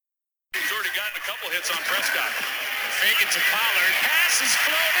a couple hits on Prescott. Fake it to Pollard. Pass is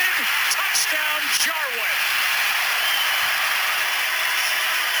floated. Touchdown, Jarwin.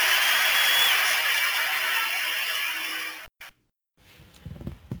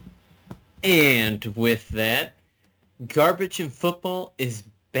 And with that, Garbage in Football is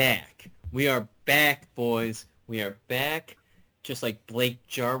back. We are back, boys. We are back. Just like Blake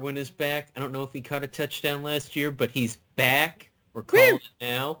Jarwin is back. I don't know if he caught a touchdown last year, but he's back. We're calling it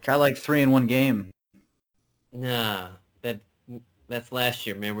now. Got like 3 in one game. Nah, that's last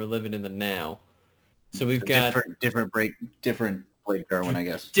year, man. We're living in the now. So we've got different Blake Jarwin, I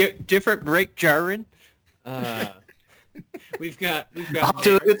guess. Different Blake Jarwin. We've got off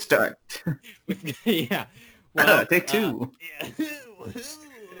to a good start. Yeah. Well, take 2. Yeah.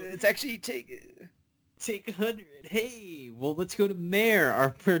 It's actually take 100. Hey, well, let's go to Mayor,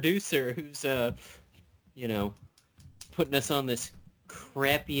 our producer, who's putting us on this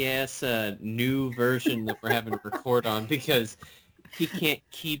crappy ass new version that we're having to record on because he can't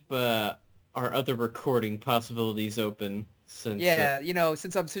keep our other recording possibilities open. Since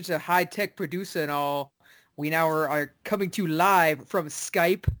since I'm such a high tech producer and all, we now are coming to you live from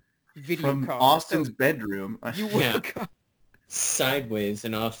Skype video from call. Austin's bedroom. Sideways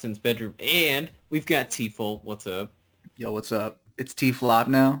in Austin's bedroom, and we've got T-Fold. What's up? Yo, what's up? It's T-Flop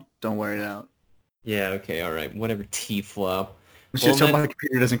now. Don't wear it out. Yeah, okay, all right. Whatever, T-Flop. Let's just hope my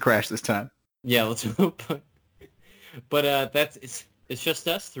computer doesn't crash this time. Yeah, let's hope. But it's just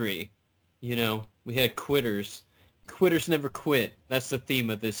us 3. We had quitters. Quitters never quit. That's the theme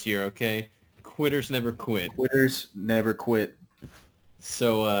of this year, okay? Quitters never quit. Quitters never quit.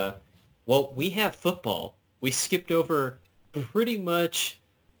 So, we have football. We skipped over pretty much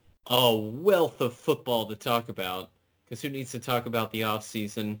a wealth of football to talk about. Because who needs to talk about the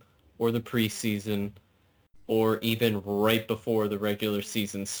off-season or the preseason or even right before the regular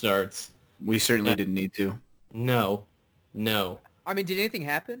season starts? We certainly didn't need to. No. I mean, did anything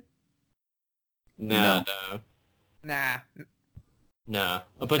happen? Nah. A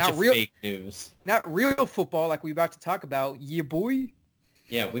bunch of fake news. Not real football like we're about to talk about. Yeah, boy.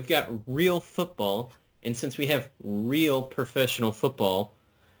 Yeah, we've got real football. And since we have real professional football,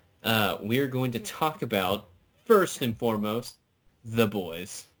 we're going to talk about, first and foremost, the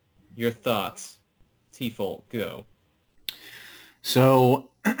boys. Your thoughts. T-Fold, go. So,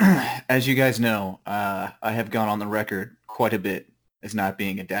 as you guys know, I have gone on the record quite a bit as not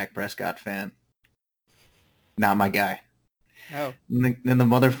being a Dak Prescott fan. Not my guy. Oh. And then the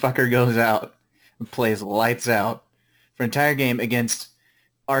motherfucker goes out and plays lights out for an entire game against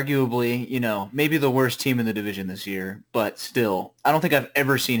arguably, maybe the worst team in the division this year, but still, I don't think I've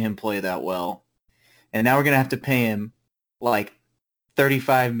ever seen him play that well. And now we're going to have to pay him like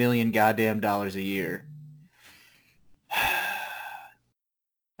 $35 million goddamn dollars a year.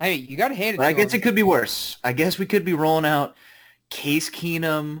 Hey, you got to hand it But to I guess him. it could be worse. I guess we could be rolling out Case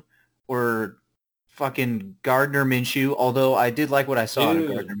Keenum or fucking Gardner Minshew, although I did like what I saw in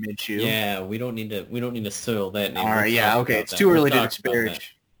Gardner Minshew. Yeah, we don't need to soil that name. All right, yeah, okay. It's too early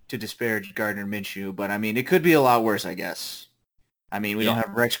to disparage Gardner Minshew, but I mean, it could be a lot worse, I guess. I mean, we don't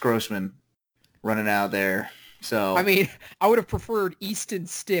have Rex Grossman running out there, so. I mean, I would have preferred Easton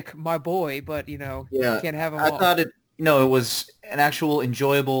Stick, my boy, but you can't have him all. I thought it was an actual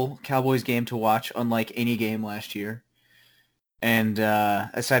enjoyable Cowboys game to watch, unlike any game last year. And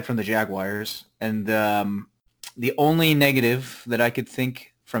aside from the Jaguars, and the only negative that I could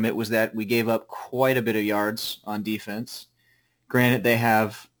think from it was that we gave up quite a bit of yards on defense. Granted, they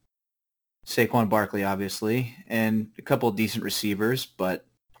have Saquon Barkley, obviously, and a couple of decent receivers, but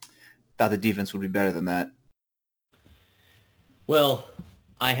thought the defense would be better than that. Well,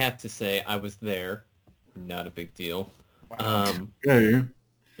 I have to say I was there. Not a big deal.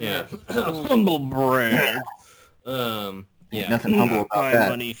 Yeah. Humble brag. Yeah. Nothing humble about that.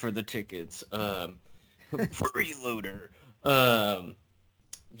 Money for the tickets. Freeloader.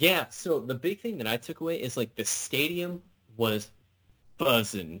 Yeah, so the big thing that I took away is like the stadium was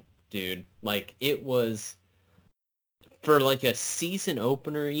buzzing, dude. Like it was for like a season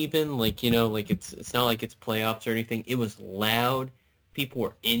opener even, like like it's not like it's playoffs or anything. It was loud. People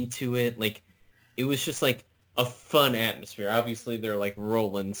were into it. Like it was just like a fun atmosphere. Obviously they're like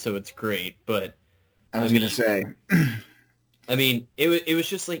rolling, so it's great, but I was going to say I mean, it was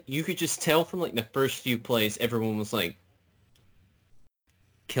just like you could just tell from like the first few plays, everyone was like,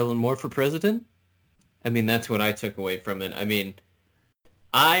 "Killing more for president." I mean, that's what I took away from it. I mean,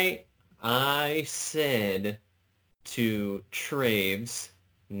 I said to Traves,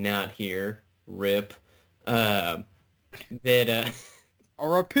 not here, rip, that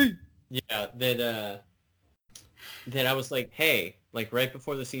R.I.P. Yeah, that I was like, hey, Like right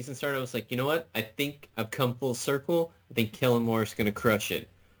before the season started, I was like, you know what? I think I've come full circle. I think Kellen Moore's going to crush it.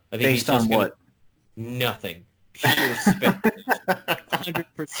 I think Based on what? Nothing. Pure speculation.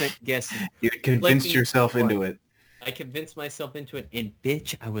 100% guessing. You convinced yourself into it. I convinced myself into it, and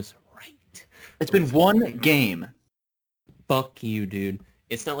bitch, I was right. It's been one game. Fuck you, dude.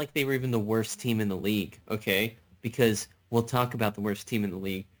 It's not like they were even the worst team in the league, okay? Because we'll talk about the worst team in the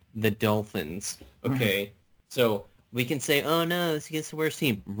league, the Dolphins, okay? So we can say, oh no, it's against the worst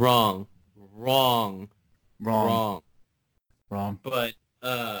team. Wrong. But,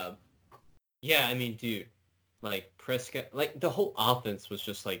 yeah, I mean, dude, like, Prescott, like, the whole offense was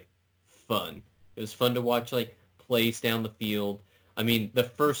just, like, fun. It was fun to watch, like, plays down the field. I mean, the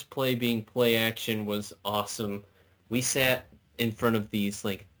first play being play action was awesome. We sat in front of these,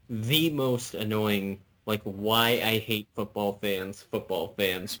 like, the most annoying, like, why I hate football fans.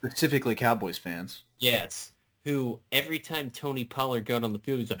 Specifically Cowboys fans. Yes. Who, every time Tony Pollard got on the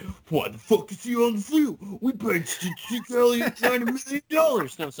field, he's like, why the fuck is he on the field? We paid Zeke Elliott $90 million.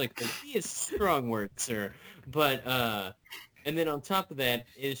 And I was like, he is strong word, sir. But, and then on top of that,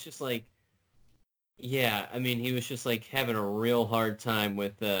 it's just like, yeah, I mean, he was just like having a real hard time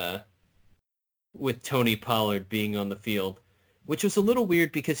with Tony Pollard being on the field, which was a little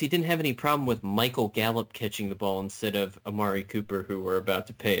weird because he didn't have any problem with Michael Gallup catching the ball instead of Amari Cooper, who we're about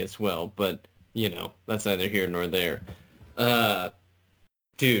to pay as well. But, you know, that's neither here nor there.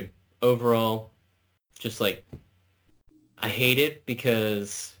 Dude, overall, just like, I hate it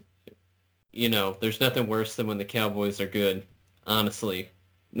because, you know, there's nothing worse than when the Cowboys are good, honestly.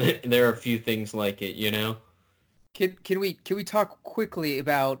 There are a few things like it, you know? Can we talk quickly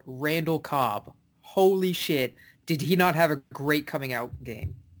about Randall Cobb? Holy shit. Did he not have a great coming out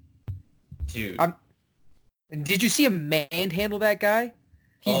game? Dude. Did you see him manhandle that guy?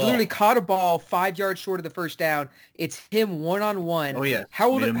 He literally caught a ball 5 yards short of the first down. It's him one-on-one. Oh, yeah. How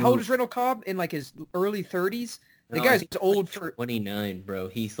old is Randall Cobb? In like his early 30s? The guy's old for 29, bro.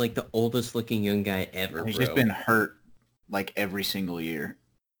 He's like the oldest looking young guy ever, He's bro. just been hurt like every single year.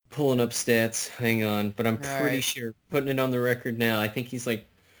 Pulling up stats. Hang on. But I'm pretty sure, putting it on the record now, I think he's like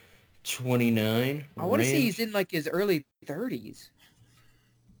 29. I want to say he's in like his early 30s.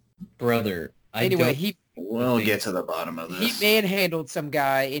 Brother. We'll get to the bottom of this. He manhandled some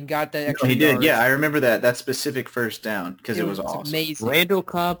guy and got the extra He did, yards. yeah. I remember that specific first down because it was awesome. Amazing. Randall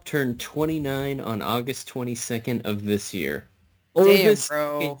Cobb turned 29 on August 22nd of this year. Damn, Oldest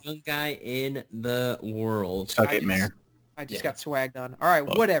bro. young guy in the world. Suck it, Mayor. I just got swagged on. All right,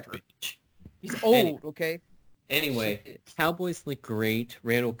 whatever. He's old, okay? Anyway, Cowboys look great.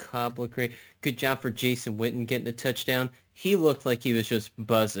 Randall Cobb looked great. Good job for Jason Witten getting a touchdown. He looked like he was just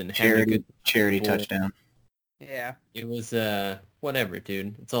buzzing. Charity touchdown. Yeah. It was, whatever,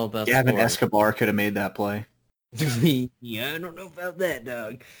 dude. It's all about Gavin sport. Escobar could have made that play. Yeah, I don't know about that,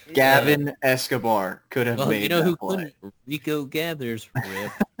 dog. Gavin Escobar could have made you know that who play. couldn't? Rico Gathers,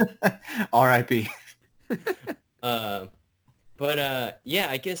 rip. R.I.P. Yeah,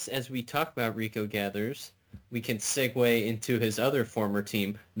 I guess as we talk about Rico Gathers, we can segue into his other former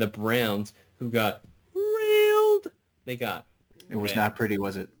team, the Browns, who got railed. They got It was not pretty,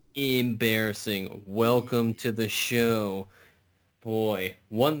 was it? embarrassing. Welcome to the show. Boy,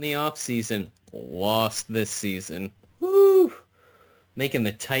 won the offseason, lost this season. Woo! Making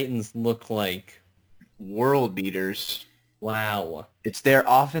the Titans look like... World beaters. Wow. It's their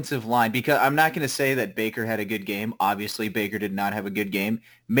offensive line, because I'm not going to say that Baker had a good game. Obviously, Baker did not have a good game.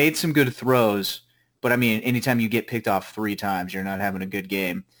 Made some good throws, but I mean, anytime you get picked off 3 times, you're not having a good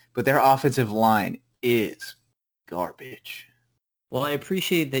game. But their offensive line is garbage. Well, I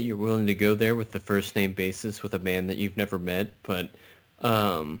appreciate that you're willing to go there with the first name basis with a man that you've never met, but,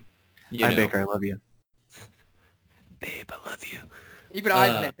 Hi, Baker, I love you. Babe, I love you. Even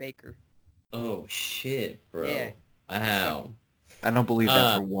I've met Baker. Oh, shit, bro. Yeah. Wow. I don't believe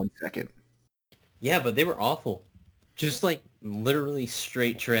that for 1 second. Yeah, but they were awful. Just, like, literally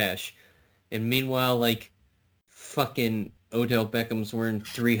straight trash. And meanwhile, like, fucking Odell Beckham's wearing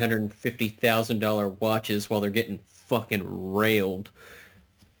 $350,000 watches while they're getting fucking railed.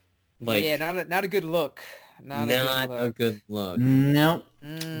 Like, Yeah, not a good look. Not a good look. No.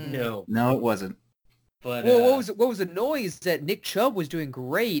 No. No, it wasn't. But, Well, what was annoying is that Nick Chubb was doing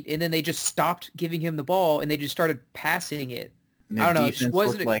great, and then they just stopped giving him the ball, and they just started passing it. Their I don't know, it defense just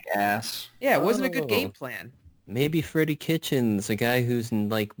wasn't looked like ass. Yeah, it wasn't a good Oh. game plan. maybe Freddie Kitchens, a guy who's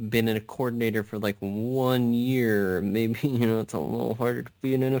like been a coordinator for like 1 year. Maybe, you know, it's a little harder to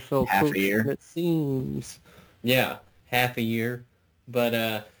be an NFL Half a coach year. than it seems. Yeah, half a year.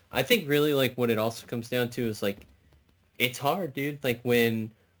 But I think really like what it also comes down to is like, it's hard, dude. Like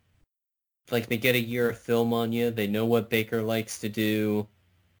when like they get a year of film on you. They know what Baker likes to do.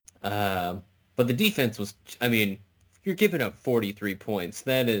 But the defense was, I mean, you're giving up 43 points.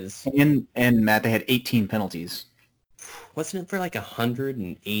 That is, And Matt, they had 18 penalties. wasn't it for like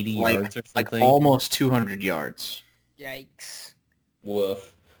 180 Like, yards or like something? almost 200 yards. Yikes.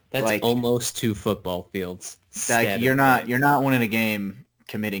 Woof. That's Like- almost 2 football fields. Like Scattered you're not points. winning a game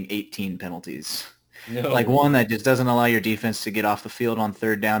committing 18 penalties. No. Like one that just doesn't allow your defense to get off the field on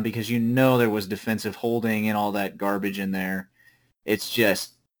third down because you know there was defensive holding and all that garbage in there. It's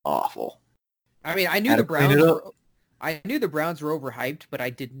just awful. I mean, I knew Had the to clean Browns. it up. I knew the Browns were overhyped, but I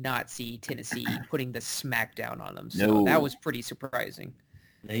did not see Tennessee putting the smackdown on them. So No. that was pretty surprising.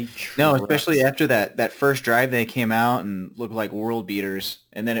 They No, trucked. especially after that first drive, they came out and looked like world beaters,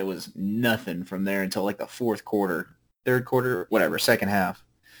 and then it was nothing from there until like the fourth quarter, third quarter, whatever, second half.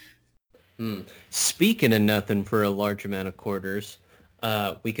 Speaking of nothing for a large amount of quarters,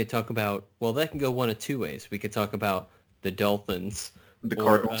 we could talk about, well, that can go one of two ways. We could talk about the Dolphins. The or,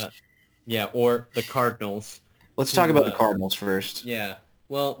 Cardinals. Or the Cardinals. Let's talk about the Cardinals first. Yeah.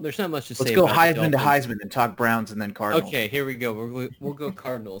 Well, there's not much to say Let's go about the Heisman to Dolphins. Heisman and talk Browns and then Cardinals. Okay, here we go. We'll go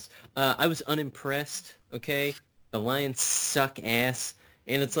Cardinals. I was unimpressed, okay? The Lions suck ass.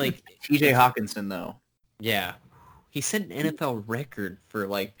 And it's like, TJ Hawkinson, though. yeah. He set an NFL record for,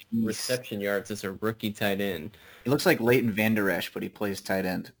 like, Jeez. reception yards as a rookie tight end. He looks like Leighton Vander Esch, but he plays tight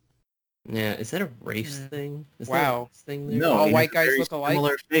end. Yeah, is that a race thing? Is that a Wow. race thing there? No, All he white has a guys very look alike?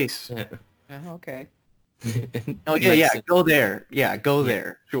 Similar face. Yeah. Okay. Oh, yeah, Nice. go there. Yeah, go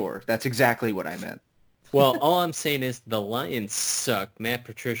there. Sure. That's exactly what I meant. Well, all I'm saying is the Lions suck. Matt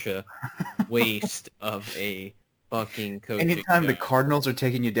Patricia, waste of a fucking coaching Anytime the job. Cardinals are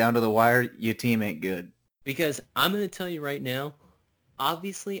taking you down to the wire, your team ain't good. Because I'm going to tell you right now,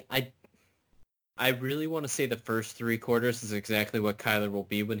 obviously, I really want to say the first 3 quarters is exactly what Kyler will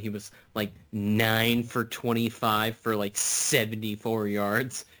be when he was like 9 for 25 for like 74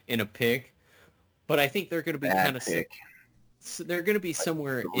 yards in a pick. But I think they're going to be Bad kind of pick. they're going to be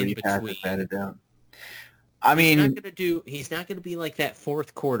somewhere in 3 passes between. batted down. I He's not mean, going to be like that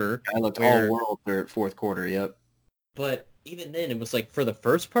fourth quarter. I looked where- all world for fourth quarter. Yep. But even then, it was like for the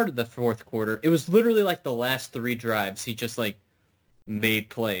first part of the fourth quarter, it was literally like the last 3 drives. He just like made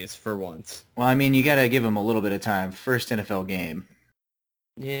plays for once. Well, I mean, you got to give him a little bit of time. First NFL game,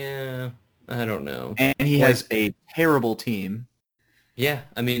 Yeah, I don't know. and he Like- has a terrible team. Yeah,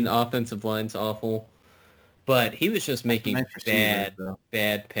 I mean, the offensive line's awful. But he was just making Nice receivers, though.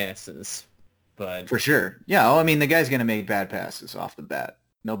 bad passes. But For sure. Yeah. Oh, I mean, the guy's gonna make bad passes off the bat.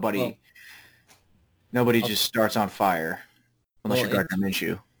 Nobody just starts on fire unless Well, you're Gardner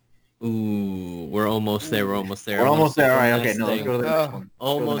Minshew. ooh, we're almost there. We're almost there. We're almost there. All right. One Okay. last No, let's thing. go to the next one.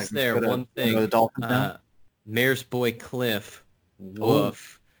 Almost there. Go to- One go thing. to the Dolphins now. Mayor's boy Cliff.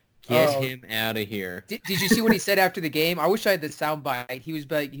 Woof. Get him out of here. Did you see what he said after the game? I wish I had the sound bite. He was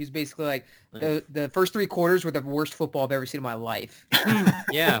basically like the first 3 quarters were the worst football I've ever seen in my life.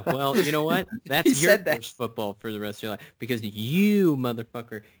 Yeah, well, you know what? That's He your said that. first football for the rest of your life because you,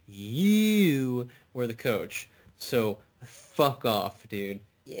 motherfucker, you were the coach. So fuck off, dude.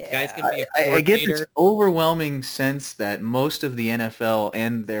 Yeah. Guy's gonna be a I get this coordinator. overwhelming sense that most of the NFL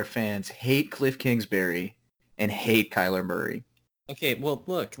and their fans hate Cliff Kingsbury and hate Kyler Murray. Okay, well,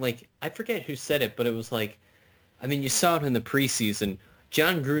 look, like, I forget who said it, but it was like, I mean, you saw it in the preseason.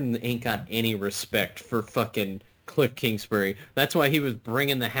 John Gruden ain't got any respect for fucking Cliff Kingsbury. That's why he was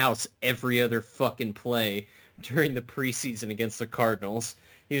bringing the house every other fucking play during the preseason against the Cardinals.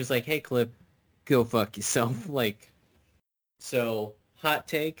 He was like, hey, Cliff, go fuck yourself. Like, so, hot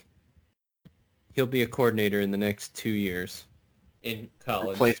take, he'll be a coordinator in the next 2 years in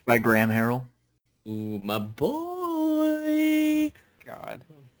college. Replaced by Graham Harrell. Ooh, my boy. God.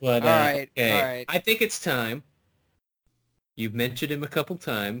 But, All right, okay, all right. I think it's time. You've mentioned him a couple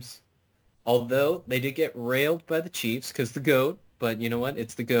times. Although they did get railed by the Chiefs because the GOAT, but you know what?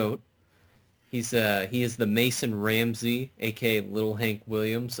 It's the GOAT. He is the Mason Ramsey, aka Little Hank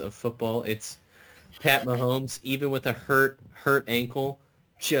Williams of football. It's Pat Mahomes, even with a hurt ankle,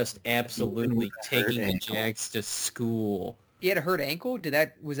 just absolutely Even with a hurt taking the ankle. Jags to school. He had a hurt ankle?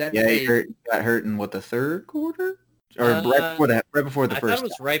 Was that Yeah, a- he got hurt in what, the third quarter? Or Uh, right before the I first thought it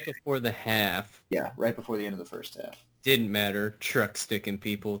was half. right before the half. Yeah, right before the end of the first half. Didn't matter. Truck sticking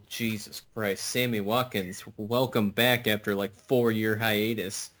people. Jesus Christ. Sammy Watkins, welcome back after like 4-year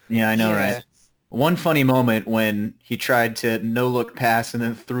hiatus. Yeah, I know, Yeah. right? One funny moment when he tried to no-look pass and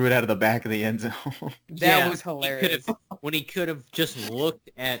then threw it out of the back of the end zone. That Yeah, was he hilarious. when he could have just looked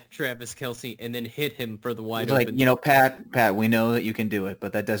at Travis Kelce and then hit him for the wide It's like, open. you know, Pat, we know that you can do it,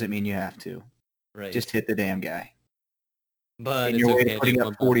 but that doesn't mean you have to. right. Just hit the damn guy. but In it's your way okay. to putting They up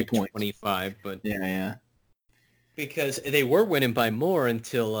won by 40 like points. 25, but Yeah. because they were winning by more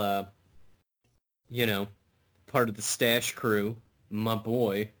until, part of the stash crew, my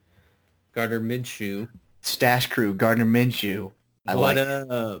boy, Gardner Minshew. Stash crew, Gardner Minshew. I like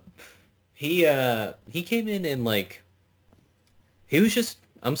it. He came in and he was just,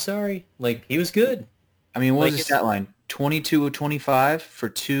 I'm sorry, he was good. I mean, what was like, the stat line? 22 of 25 for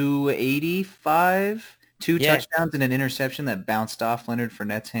 285, two Yeah. touchdowns and an interception that bounced off Leonard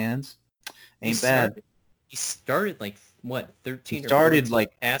Fournette's hands. Ain't bad. He started 13 He started, or 14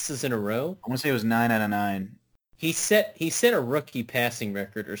 passes in a row. I want to say it was 9 out of 9. He set a rookie passing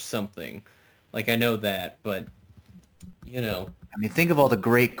record or something. I know that, but I mean, think of all the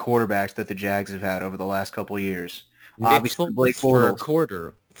great quarterbacks that the Jags have had over the last couple of years. Nick Obviously, Foles Blake for a Bortles,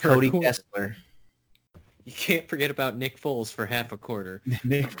 quarter. Cody Kessler, You can't forget about Nick Foles for half a quarter.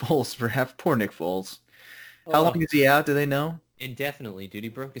 Nick Foles for poor Nick Foles. How long is he out? Do they know? Indefinitely, dude. He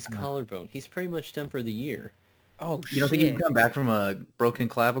broke his collarbone. He's pretty much done for the year. Oh, You don't think he can come back from a broken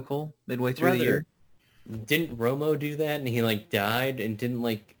clavicle midway through the year? Didn't Romo do that and he died, and didn't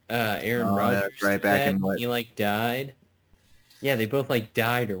Aaron Oh, Rodgers that's right, do back that, in and what? he died? Yeah, they both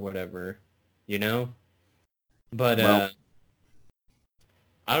died or whatever, But Well-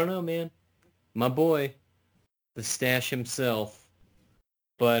 I don't know, man. My boy, the stash himself.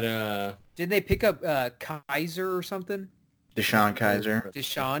 But Did they pick up Kaiser or something? Deshaun Kaiser.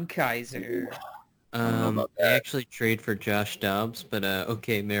 Deshaun Kaiser. don't know about I that. actually trade for Josh Dobbs, but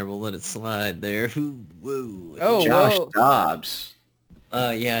okay, Mayor, we'll let it slide there. Woo. Oh, Josh whoa. Dobbs.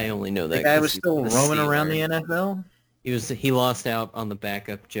 Yeah, I only know that. The guy 'cause was he still the roaming around the Steeler. NFL? He lost out on the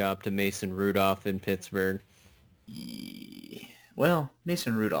backup job to Mason Rudolph in Pittsburgh. Well,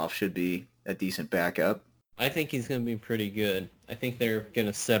 Mason Rudolph should be a decent backup. I think he's going to be pretty good. I think they're going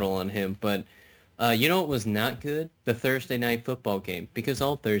to settle on him. But you know what was not good? The Thursday night football game. Because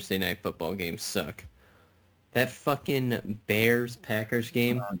all Thursday night football games suck. That fucking Bears-Packers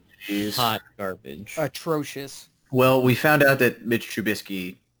game, Jeez. hot garbage. Atrocious. Well, we found out that Mitch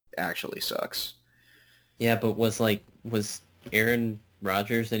Trubisky actually sucks. Yeah, but was Aaron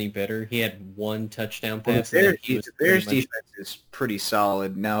Rodgers any better? He had one touchdown Well, pass. the and Bears, he was the Bears pretty much- defense is pretty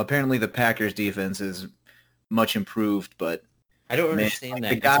solid. Now, apparently the Packers defense is much improved, but I don't man, understand that.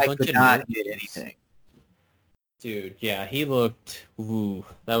 the It's a guy bunch could of not nerds. hit anything. Dude, yeah, he looked... Ooh,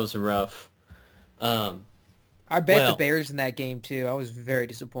 that was rough. I bet Well- the Bears in that game too. I was very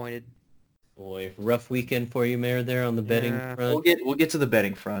disappointed. Boy, rough weekend for you, Mayor, there on the betting Yeah. front. We'll get to the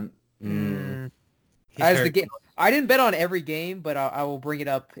betting front. As the game, I didn't bet on every game, but I will bring it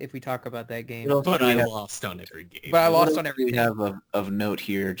up if we talk about that game. What else But do we I have- lost on every game. But I what lost else on do every we game. have of note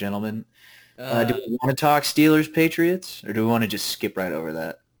here, gentlemen? Do Uh, we want to talk Steelers Patriots, or do we want to just skip right over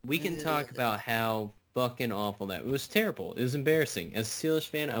that? we can talk about how fucking awful that... It was terrible. It was embarrassing. As a Steelers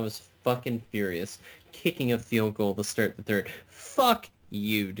fan, I was fucking furious. Kicking a field goal to start the third. Fuck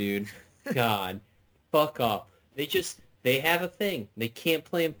you, dude. God. Fuck off. They have a thing. They can't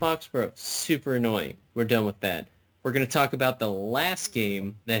play in Foxborough. Super annoying. We're done with that. We're going to talk about the last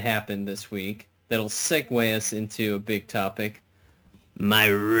game that happened this week that'll segue us into a big topic. My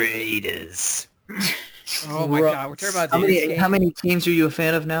Raiders. Oh my god, we're talking about How this many game. how many teams are you a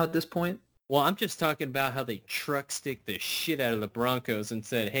fan of now at this point? Well, I'm just talking about how they truck stick the shit out of the Broncos and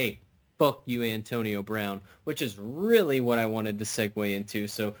said, hey, fuck you, Antonio Brown, which is really what I wanted to segue into.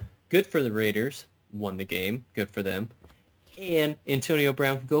 So good for the Raiders. Won the game. Good for them. And Antonio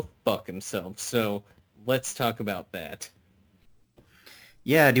Brown can go fuck himself. So let's talk about that.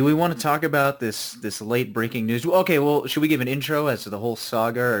 Yeah, do we want to talk about this late breaking news? Okay, well, should we give an intro as to the whole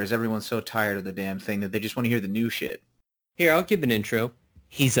saga, or is everyone so tired of the damn thing that they just want to hear the new shit? Here, I'll give an intro.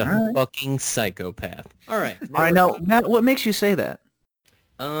 He's a All right. fucking psychopath. All right. All right, now, Matt, what makes you say that?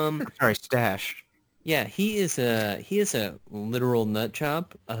 Sorry, Stash. Yeah, he is a literal nut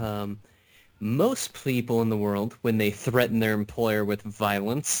job. Most people in the world, when they threaten their employer with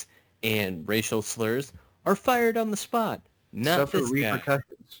violence and racial slurs, are fired on the spot. Not Suffer this guy.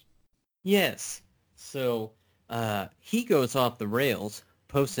 repercussions. Yes. So he goes off the rails,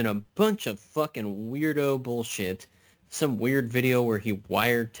 posting a bunch of fucking weirdo bullshit. Some weird video where he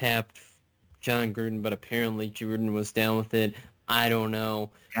wiretapped John Gruden, but apparently Gruden was down with it. I don't know.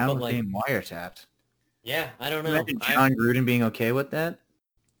 Down But, with like, being wiretapped. Yeah, I don't know. Imagine John Gruden being okay with that.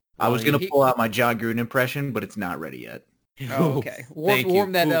 I was Well, going to pull out my John Gruden impression, but it's not ready yet. Oh, okay. Thank you.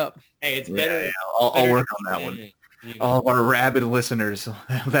 Warm that Ooh. up. Hey, it's Yeah, better. yeah, I'll better work to on that one. say it, All of our rabid listeners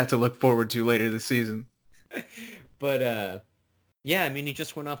have that to look forward to later this season. But yeah, I mean, he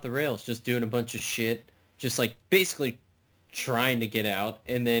just went off the rails, just doing a bunch of shit, just basically trying to get out,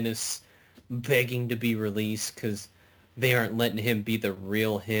 and then is begging to be released because they aren't letting him be the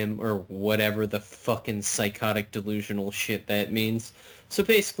real him or whatever the fucking psychotic delusional shit that means. So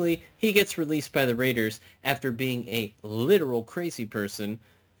basically, he gets released by the Raiders after being a literal crazy person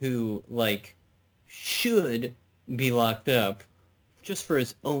who, like, should be locked up just for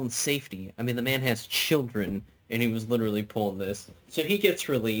his own safety. I mean, the man has children, and he was literally pulling this. So he gets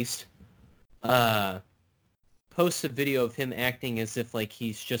released, posts a video of him acting as if, like,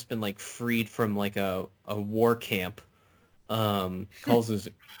 he's just been, like, freed from, like, a war camp. Calls his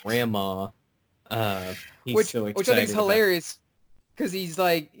grandma. He's so excited. Which I think is about. hilarious. Because he's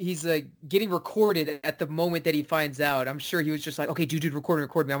getting recorded at the moment that he finds out. I'm sure he was just like, okay, dude, record me.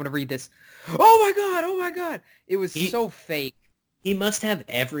 I'm going to read this. Oh my God. It was so fake. He must have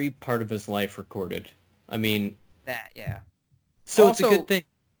every part of his life recorded. I mean... Yeah. So also, it's a good thing.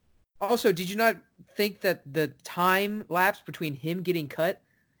 Also, did you not think that the time lapse between him getting cut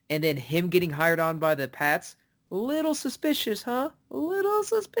and then him getting hired on by the Pats, a little suspicious, huh? A little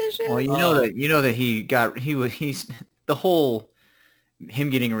suspicious. Well, he's the whole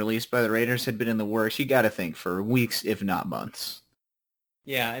him getting released by the Raiders had been in the works. You got to think for weeks, if not months.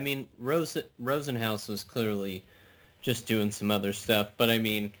 Yeah, I mean, Rosenhaus was clearly just doing some other stuff, but I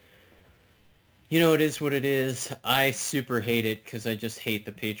mean, you know, it is what it is. I super hate it because I just hate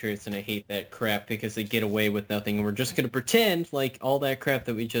the Patriots and I hate that crap because they get away with nothing, and we're just going to pretend like all that crap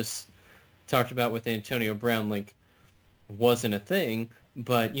that we just talked about with Antonio Brown, like, wasn't a thing,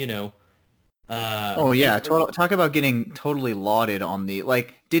 but, you know... talk about getting totally lauded on the,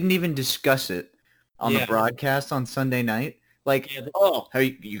 like, didn't even discuss it on the broadcast on Sunday night. Like, how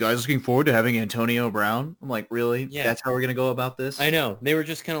you guys looking forward to having Antonio Brown? I'm like, really? Yeah. That's how we're going to go about this? I know. They were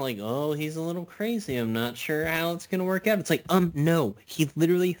just kind of like, oh, he's a little crazy. I'm not sure how it's going to work out. It's like, no. He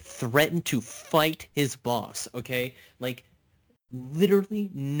literally threatened to fight his boss, okay? Like, literally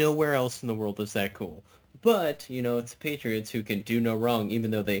nowhere else in the world is that cool. But, you know, it's the Patriots who can do no wrong,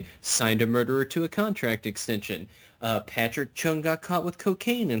 even though they signed a murderer to a contract extension. Patrick Chung got caught with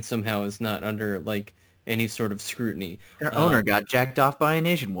cocaine and somehow is not under, like, any sort of scrutiny. Their owner got jacked off by an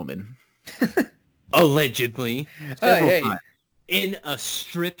Asian woman. Allegedly. Hey. In a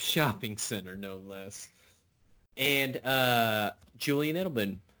strip shopping center, no less. And Julian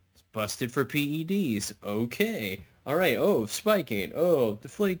Edelman is busted for PEDs. Okay. All right. Oh, Spygate. Oh,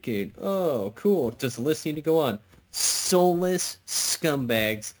 Deflategate. Oh, cool. Does the list need to go on? Soulless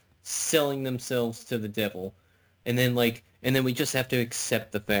scumbags selling themselves to the devil. And then we just have to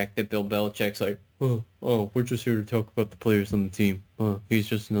accept the fact that Bill Belichick's like, oh, we're just here to talk about the players on the team. He's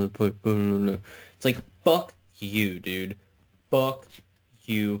just another player. No. It's like, fuck you, dude. Fuck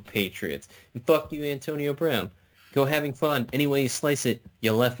you, Patriots. And fuck you, Antonio Brown. Go having fun. Any way you slice it,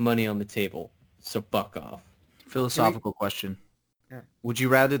 you left money on the table. So fuck off. Philosophical question. Yeah. Would you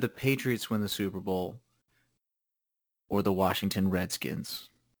rather the Patriots win the Super Bowl or the Washington Redskins?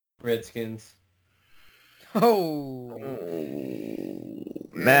 Redskins. Oh.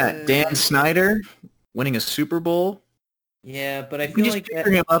 Matt, Dan Snyder winning a Super Bowl? Yeah, but I You feel just like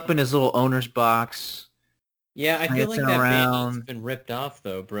picture him up in his little owner's box. Yeah, I feel like prancing that around. band's been ripped off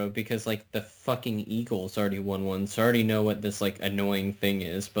though, bro, because like the fucking Eagles already won one, so I already know what this like annoying thing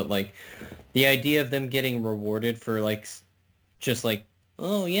is, but like the idea of them getting rewarded for like just like,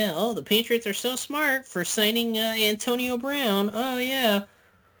 oh yeah, oh the Patriots are so smart for signing Antonio Brown. Oh yeah.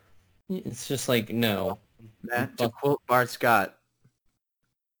 It's just like, no. Matt, to quote Bart Scott,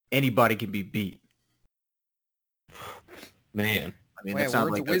 anybody can be beat. Man. I mean, Wait, that's not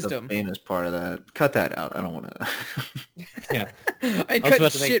words like of the wisdom. famous part of that. Cut that out. I don't want to. Yeah. I was cut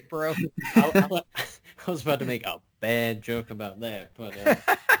about to make- shit, bro. I was about to make a bad joke about that, but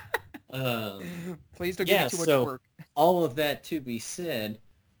Please don't yeah, give me too much so- work. all of that to be said,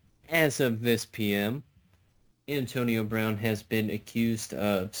 as of this PM, Antonio Brown has been accused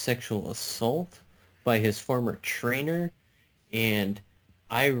of sexual assault by his former trainer, and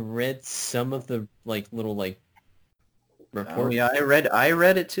I read some of the like little like reports. Oh yeah, I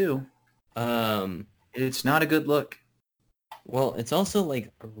read it too. Um, It's not a good look. well, it's also like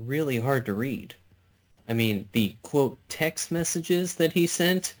really hard to read. I mean, the quote text messages that he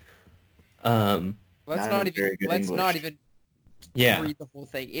sent. Let's not not in very even. good Let's not English. even Yeah, read the whole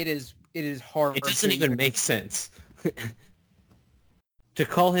thing. It is hard. it doesn't even make sense. To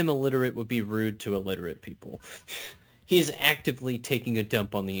call him illiterate would be rude to illiterate people. He is actively taking a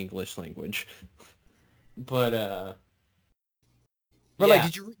dump on the English language. But But yeah.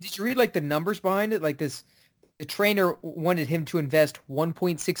 like, did you read like the numbers behind it? Like this, the trainer wanted him to invest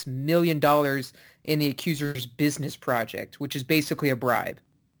 $1.6 million in the accuser's business project, which is basically a bribe.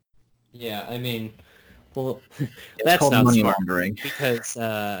 Yeah, I mean, well, It's that's called not money smart laundering. because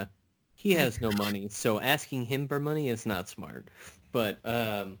he has no money, so asking him for money is not smart. But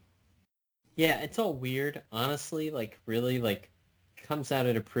yeah, it's all weird. Honestly, like really, like comes out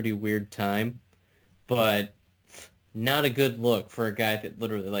at a pretty weird time, but not a good look for a guy that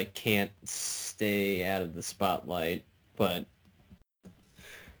literally like can't stay out of the spotlight. But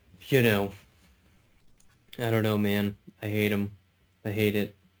you know, I don't know, man. I hate him. I hate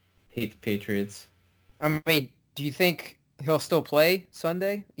it. Hate the Patriots. I mean, do you think he'll still play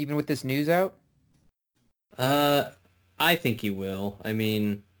Sunday, even with this news out? I think he will. I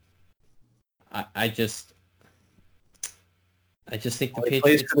mean, I just think the Well, he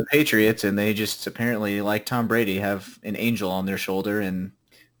plays Patriots. for the Patriots, and they just apparently, like Tom Brady, have an angel on their shoulder, and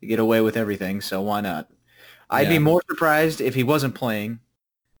they get away with everything. So why not? I'd be Yeah. more surprised if he wasn't playing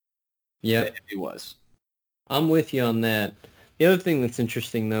Yeah, than if he was. I'm with you on that. The other thing that's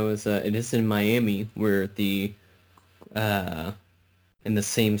interesting though is it is in Miami, where the in the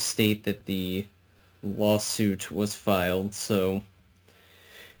same state that the lawsuit was filed. So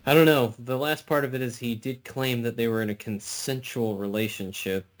I don't know. The last part of it is he did claim that they were in a consensual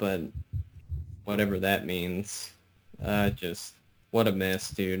relationship, but whatever that means. Just what a mess,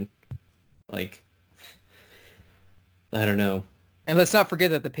 dude. Like, I don't know. And let's not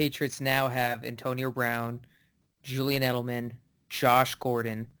forget that the Patriots now have Antonio Brown, Julian Edelman, Josh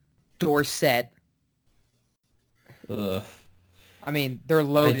Gordon, Dorsett. Ugh. I mean, they're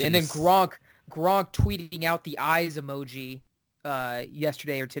loaded. And then just- Gronk tweeting out the eyes emoji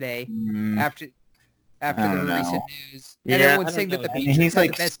yesterday or today after I the don't know. recent news. Yeah, And I everyone's don't saying that know. the I mean, Patriots he's have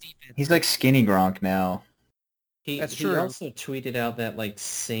like- the best defense. He's like skinny Gronk now. That's He true. also tweeted out that like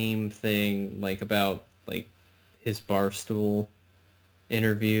same thing like about like his Barstool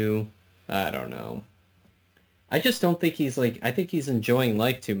interview. I don't know. I just don't think he's like I think he's enjoying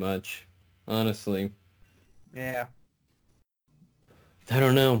life too much, honestly. Yeah. I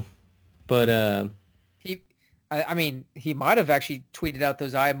don't know. But I mean, he might have actually tweeted out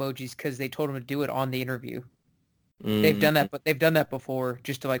those eye emojis because they told him to do it on the interview. They've done that, but they've done that before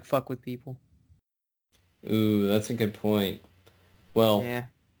just to like fuck with people. Ooh, that's a good point. Well, Yeah.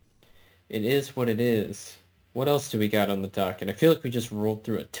 it is what it is. What else do we got on the docket? I feel like we just rolled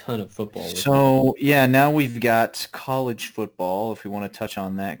through a ton of football. with So yeah, now we've got college football. If we want to touch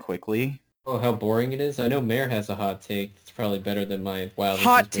on that quickly. Oh, how boring it is. I know Mayor has a hot take. It's probably better than mine. Wow. this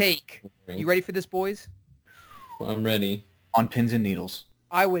Hot is very take. boring. You ready for this, boys? I'm ready. On pins and needles.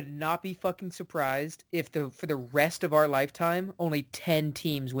 I would not be fucking surprised if for the rest of our lifetime, only 10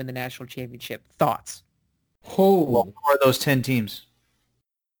 teams win the national championship. Thoughts? Oh, What are those 10 teams?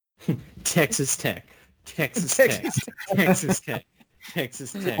 Texas Tech. Texas Tech. Texas Tech.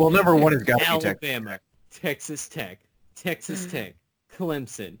 Texas Tech. Well, number one has got to be Texas. Alabama. Texas Tech. Texas Tech.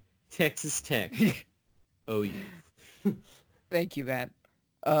 Clemson. Texas Tech. OU. Thank you, Matt.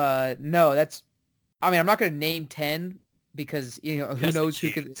 No, that's... I mean, I'm not going to name 10 because, you know, who Just a knows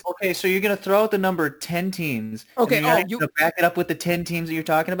who chance. could... Okay, so you're going to throw out the number 10 teams. Okay, and then oh, you're going to back it up with the 10 teams that you're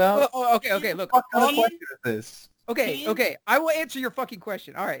talking about? Okay, look. What kind of question is this? Okay. I will answer your fucking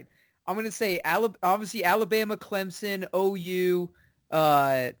question. All right. I'm going to say, obviously, Alabama, Clemson, OU,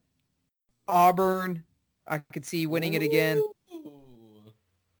 Auburn. I could see winning it again.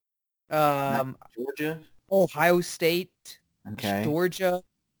 Georgia? Ohio State, Okay. Georgia,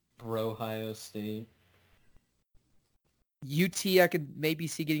 Bro, Ohio State. UT. I could maybe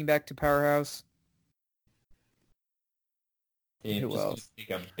see getting back to powerhouse. Yeah, Who just gonna else? take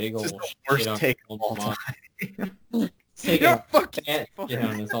a big This old is the shit worst on take old of all Lamar. Take You're a fucking fat fun. shit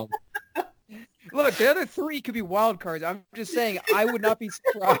on his old. Look, the other three could be wild cards. I'm just saying I would not be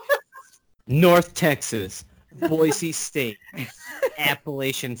surprised. North Texas, Boise State,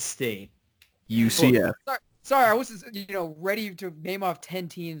 Appalachian State. UCF. Sorry, I wasn't ready to name off 10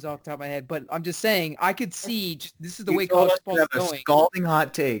 teams off the top of my head, but I'm just saying I could see this is the way college football is You have a going. scalding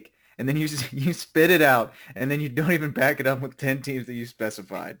hot take, and then you spit it out, and then you don't even back it up with 10 teams that you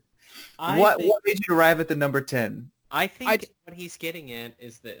specified. What made you arrive at the number 10? I think what he's getting at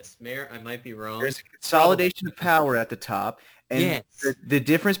is this. Mayor, I might be wrong. There's a consolidation of power at the top, and Yes. the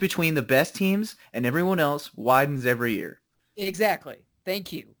difference between the best teams and everyone else widens every year. Exactly.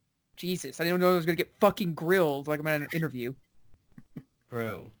 Thank you. Jesus, I didn't know I was going to get fucking grilled like I'm at an interview.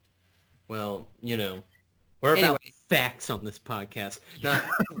 Bro. Well, we're Anyway. about facts on this podcast, not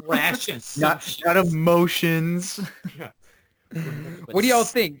rash Not emotions. What do y'all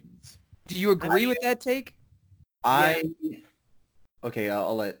think? Do you agree with that take? Okay,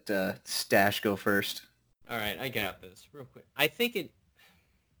 I'll let Stash go first. All right, I got this real quick.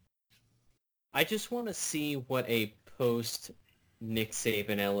 I just want to see what a post Nick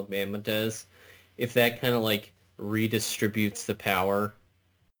Saban Alabama does, if that kind of like redistributes the power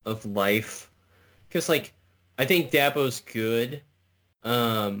of life. Because, like, I think Dabo's good,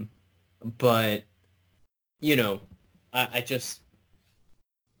 but, you know, I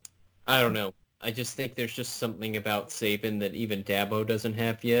don't know. I just think there's just something about Saban that even Dabo doesn't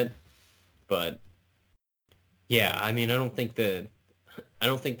have yet. But, yeah, I mean, I don't think the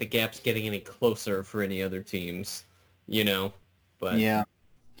gap's getting any closer for any other teams, you know? But Yeah.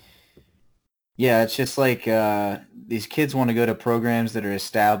 Yeah, it's just like these kids want to go to programs that are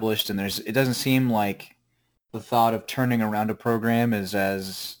established, and it doesn't seem like the thought of turning around a program is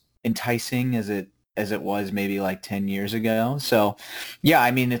as enticing as it was maybe like 10 years ago. So, yeah,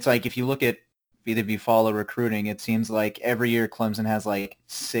 I mean, it's like if you look at either if you follow recruiting, it seems like every year Clemson has like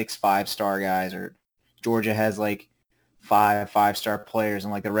 6 5-star guys, or Georgia has like 5-star players,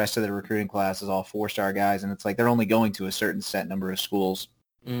 and like the rest of the recruiting class is all 4-star guys, and it's like they're only going to a certain set number of schools.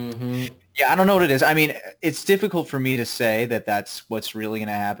 hmm Yeah, I don't know what it is. I mean, it's difficult for me to say that that's what's really going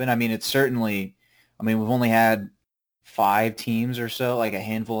to happen. I mean, it's certainly, I mean, we've only had 5 teams or so, like a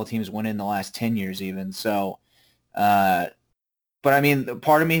handful of teams win in the last 10 years even. So, but I mean,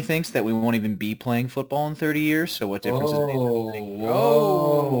 part of me thinks that we won't even be playing football in 30 years. So what difference is it?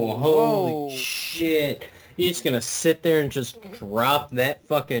 Whoa, holy Whoa. shit. You're just gonna sit there and just drop that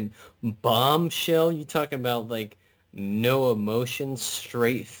fucking bombshell? You talking about, like, no emotion,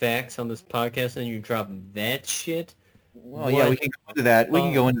 straight facts on this podcast, and you drop that shit? Well, yeah, we What? can go into that. We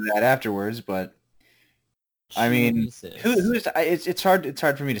can go Oh, into that afterwards, but I mean, Jesus. it's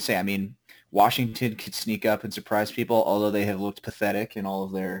hard for me to say. I mean, Washington could sneak up and surprise people, although they have looked pathetic in all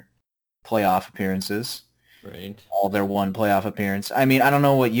of their playoff appearances, Right. all their one playoff appearance. I mean, I don't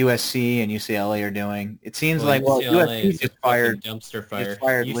know what USC and UCLA are doing. It seems Well, like UCLA USC is a fucking dumpster fire. just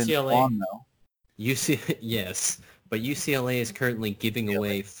fired Lynn UCLA, Swan though. yes, but UCLA is currently giving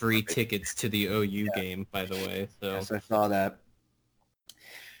away free tickets to the OU game, by the way. So Yes, I saw that.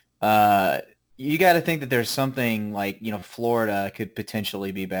 You got to think that there's something like, Florida could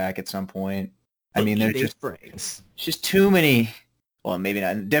potentially be back at some point. I mean, there's Felipe just Franks. it's just too many. Well, maybe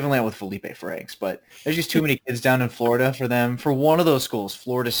not. Definitely not with Felipe Franks, but there's just too many kids down in Florida for one of those schools,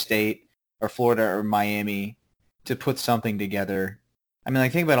 Florida State or Florida or Miami, to put something together. I mean,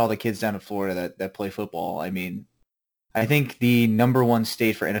 like, think about all the kids down in Florida that play football. I mean, I think the number one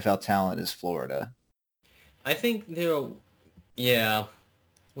state for NFL talent is Florida. I think yeah.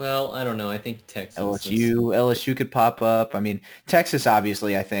 Well, I don't know. I think Texas LSU could pop up. I mean, Texas,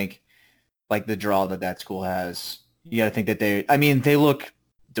 obviously, I think, like the draw that school has, you got to think that they look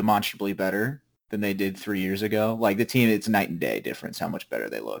demonstrably better than they did 3 years ago. Like the team, it's night and day difference how much better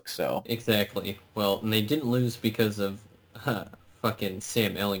they look. So Exactly. Well, and they didn't lose because of fucking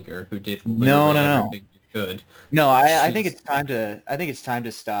Sam Ellinger, who did no, literally no, no, everything he could. no. I think Jeez. it's time to. I think it's time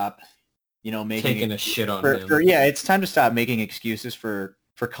to stop. Making Taking a shit on him. yeah, it's time to stop making excuses for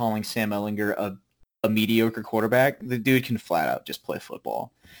calling Sam Ellinger a mediocre quarterback. The dude can flat out just play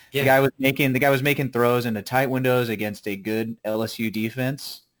football. Yeah. The guy was making throws into tight windows against a good LSU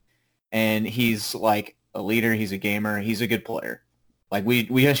defense, and he's like a leader. He's a gamer. He's a good player. Like we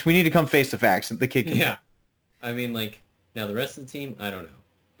need to come face the facts. The kid can. Yeah. I mean, like, now the rest of the team, I don't know.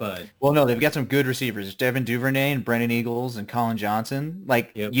 But Well, no, they've got some good receivers. Devin Duvernay and Brendan Eagles and Colin Johnson.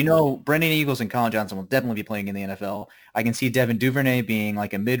 Like, Yep. Brendan Eagles and Colin Johnson will definitely be playing in the NFL. I can see Devin Duvernay being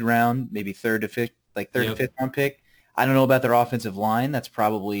like a mid-round, maybe third to fifth round pick. I don't know about their offensive line. That's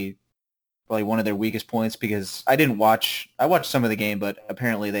probably one of their weakest points because I watched some of the game, but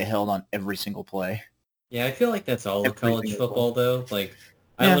apparently they held on every single play. yeah, I feel like that's all of Every college single football, though. Like,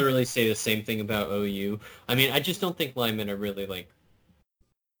 I Yeah. literally say the same thing about OU. I mean, I just don't think linemen are really, like,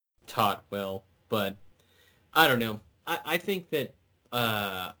 taught well. But I don't know. I think that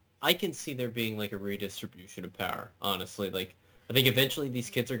I can see there being, like, a redistribution of power, honestly. Like, I think eventually these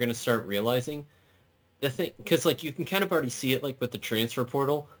kids are going to start realizing the thing, because, like, you can kind of already see it, like, with the transfer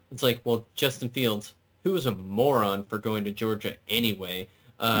portal. It's like, well, Justin Fields, who was a moron for going to Georgia anyway,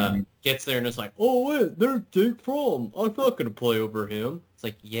 gets there and is like, oh, wait, there's Jake Fromm. I'm not going to play over him. It's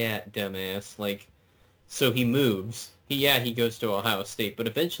like, yeah, dumbass. Like, so he moves. He goes to Ohio State. But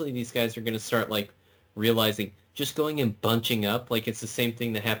eventually these guys are going to start, like, realizing just going and bunching up. Like, it's the same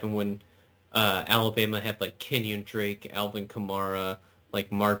thing that happened when Alabama had, like, Kenyon Drake, Alvin Kamara,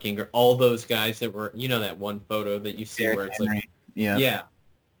 like, Mark Ingram, all those guys that were, that one photo that you see where it's like, yeah,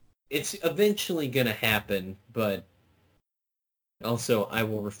 it's eventually going to happen, but also I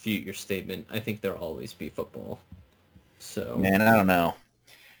will refute your statement. I think there'll always be football. So, Man, I don't know.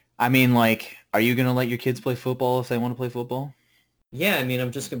 I mean, like, are you going to let your kids play football if they want to play football? yeah, I mean,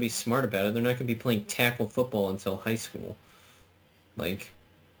 I'm just going to be smart about it. They're not going to be playing tackle football until high school. Like,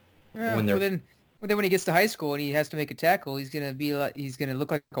 Yeah, when they're... well then But then when he gets to high school and he has to make a tackle, he's gonna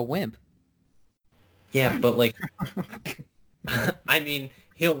look like a wimp. Yeah, but like, I mean,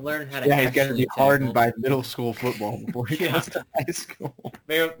 he'll learn how to. Yeah, he's got to be actually hardened tackle. by middle school football before he Yeah. goes to high school.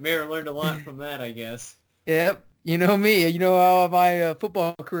 Mayor learned a lot from that, I guess. Yep. You know me. You know how my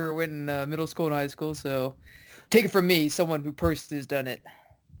football career went in middle school and high school. So take it from me, someone who personally has done it.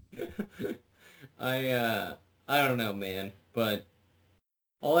 I don't know, man, but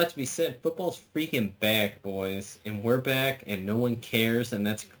all that to be said, football's freaking back, boys, and we're back, and no one cares, and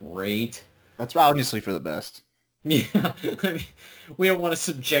that's great. That's obviously for the best. Yeah, I mean, we don't want to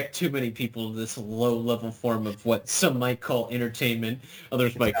subject too many people to this low-level form of what some might call entertainment,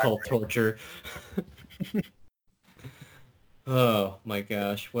 others might call torture. Oh my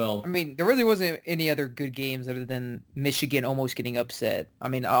gosh! Well, I mean, there really wasn't any other good games other than Michigan almost getting upset. I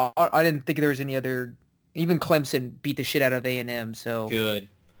mean, I didn't think there was any other. Even Clemson beat the shit out of A&M. So good.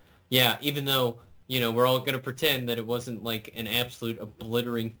 Yeah, even though we're all gonna pretend that it wasn't like an absolute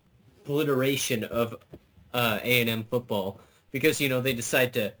obliteration of A&M football because they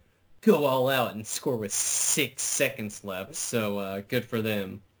decide to go all out and score with 6 seconds left. So good for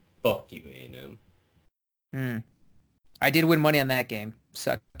them. Fuck you, A&M. I did win money on that game.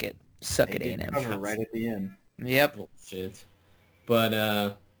 Suck it, A&M. Cover right at the end. Yep. Bullshit.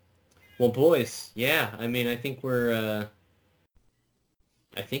 But well, boys, yeah. I mean, I think we're.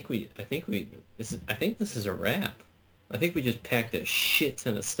 I think this is a wrap. I think we just packed a shit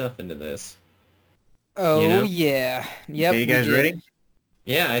ton of stuff into this. Oh yeah. Yep. Okay, you guys ready?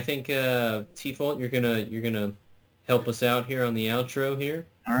 Yeah, I think T-Fault, you're gonna help us out here on the outro here.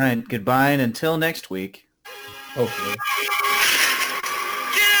 All right. Goodbye and until next week. Hopefully.